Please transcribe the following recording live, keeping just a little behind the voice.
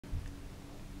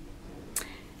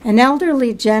An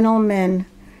elderly gentleman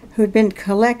who'd been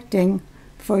collecting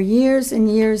for years and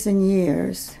years and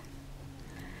years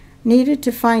needed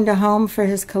to find a home for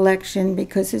his collection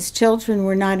because his children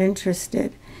were not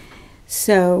interested.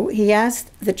 So he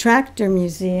asked the Tractor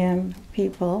Museum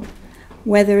people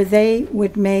whether they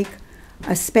would make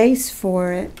a space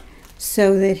for it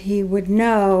so that he would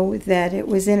know that it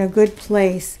was in a good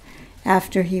place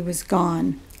after he was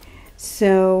gone.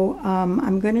 So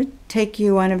I'm going to take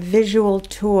you on a visual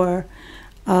tour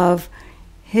of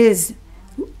his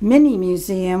mini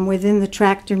museum within the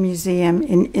Tractor Museum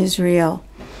in Israel,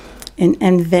 in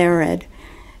En-Vered.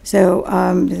 So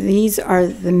these are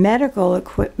the medical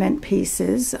equipment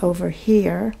pieces over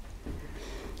here.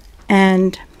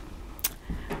 And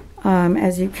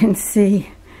as you can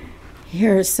see,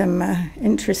 here are some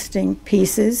interesting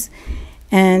pieces.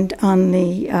 And on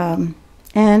the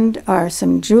end are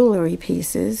some jewelry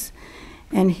pieces.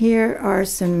 And here are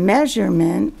some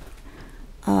measurement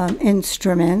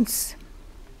instruments.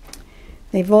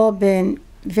 They've all been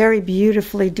very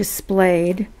beautifully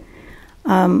displayed.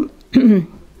 And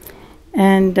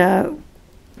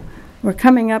we're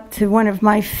coming up to one of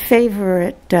my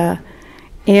favorite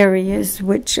areas,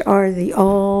 which are the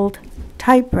old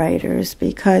typewriters,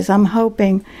 because I'm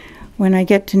hoping when I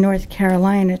get to North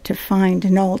Carolina to find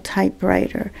an old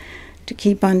typewriter to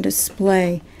keep on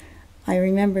display. I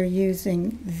remember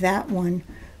using that one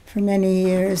for many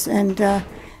years, and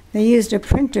they used a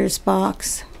printer's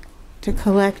box to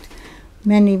collect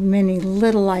many, many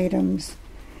little items.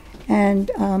 And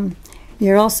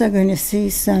you're also going to see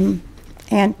some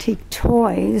antique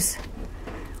toys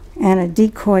and a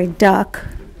decoy duck.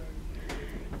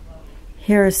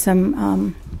 Here are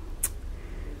some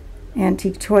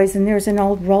antique toys, and there's an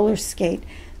old roller skate,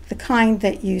 the kind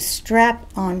that you strap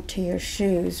onto your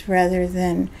shoes rather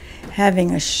than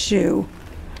having a shoe.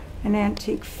 An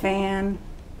antique fan,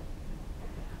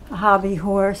 a hobby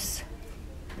horse.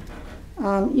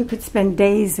 You could spend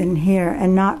days in here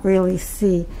and not really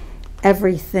see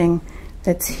everything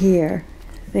that's here.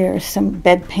 There are some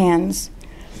bedpans.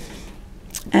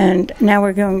 And now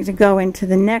we're going to go into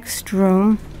the next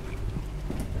room.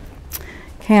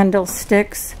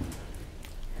 Candlesticks.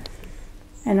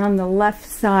 And on the left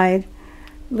side,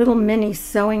 little mini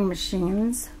sewing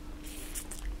machines.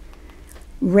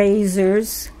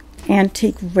 Razors,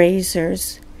 antique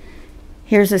razors.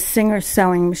 Here's a Singer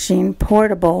sewing machine,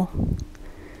 portable,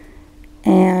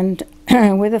 and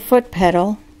with a foot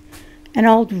pedal. An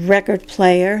old record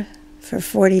player for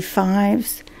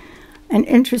 45s, an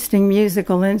interesting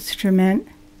musical instrument,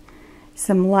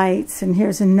 some lights, and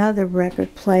here's another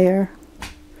record player,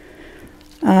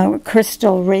 a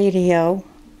crystal radio.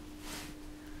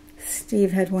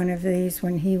 Steve had one of these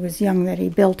when he was young that he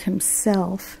built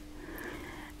himself.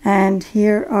 And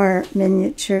here are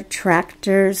miniature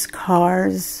tractors,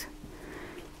 cars,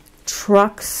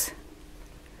 trucks.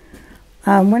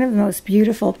 One of the most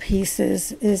beautiful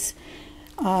pieces is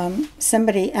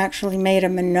somebody actually made a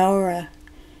menorah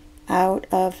out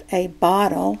of a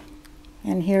bottle.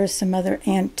 And here's some other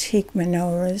antique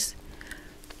menorahs.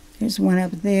 There's one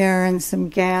up there and some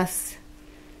gas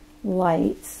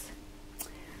lights.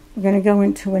 We're going to go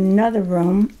into another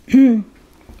room.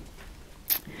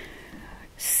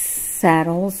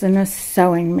 Saddles and a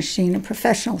sewing machine, a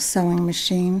professional sewing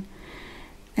machine,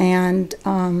 and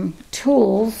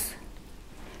tools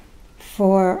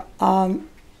for a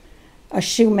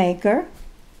shoemaker,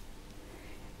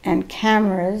 and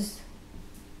cameras,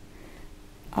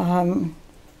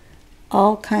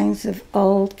 all kinds of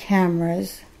old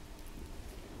cameras,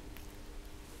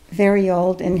 very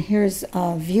old. And here's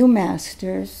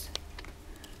Viewmasters.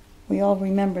 We all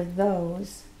remember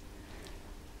those.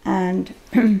 And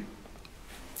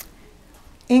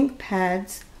ink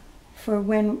pads for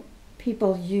when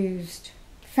people used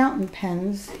fountain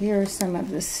pens. Here are some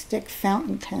of the stick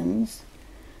fountain pens.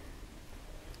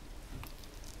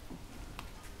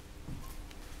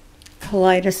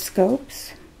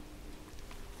 Kaleidoscopes.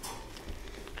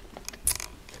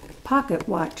 Pocket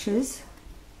watches.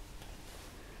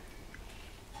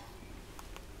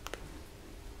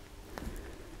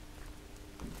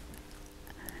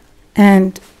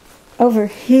 And over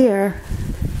here,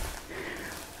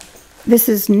 this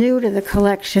is new to the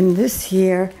collection this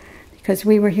year because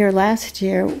we were here last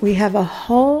year. We have a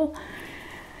whole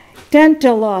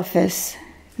dental office,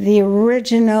 the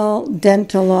original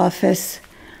dental office,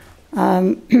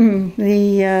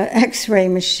 the x-ray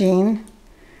machine,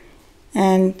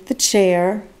 and the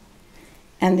chair,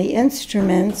 and the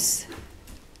instruments.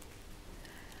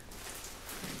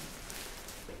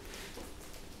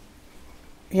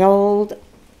 The old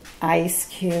ice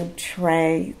cube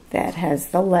tray that has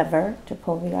the lever to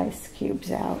pull the ice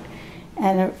cubes out,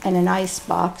 and an ice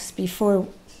box before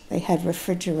they had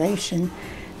refrigeration,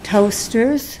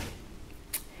 toasters,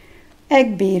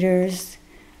 egg beaters,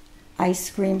 ice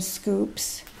cream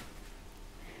scoops,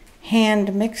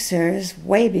 hand mixers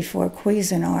way before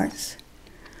Cuisinarts,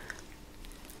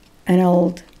 an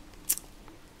old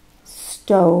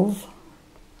stove,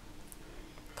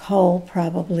 coal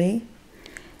probably,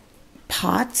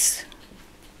 pots,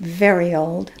 very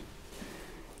old,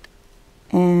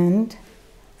 and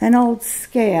an old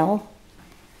scale.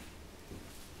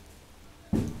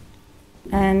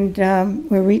 And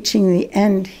we're reaching the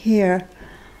end here.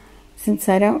 Since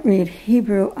I don't read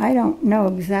Hebrew, I don't know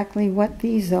exactly what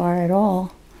these are at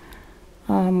all.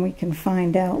 We can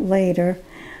find out later.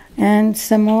 And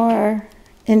some more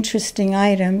interesting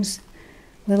items,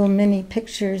 little mini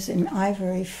pictures in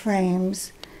ivory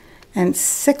frames, and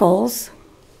sickles.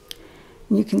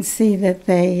 You can see that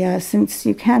they, since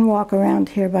you can walk around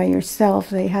here by yourself,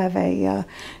 they have a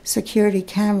security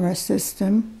camera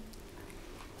system.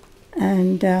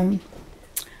 And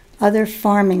other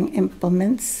farming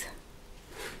implements.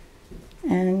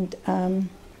 And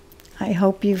I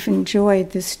hope you've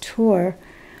enjoyed this tour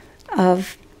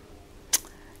of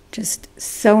just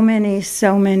so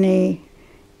many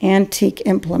antique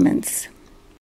implements.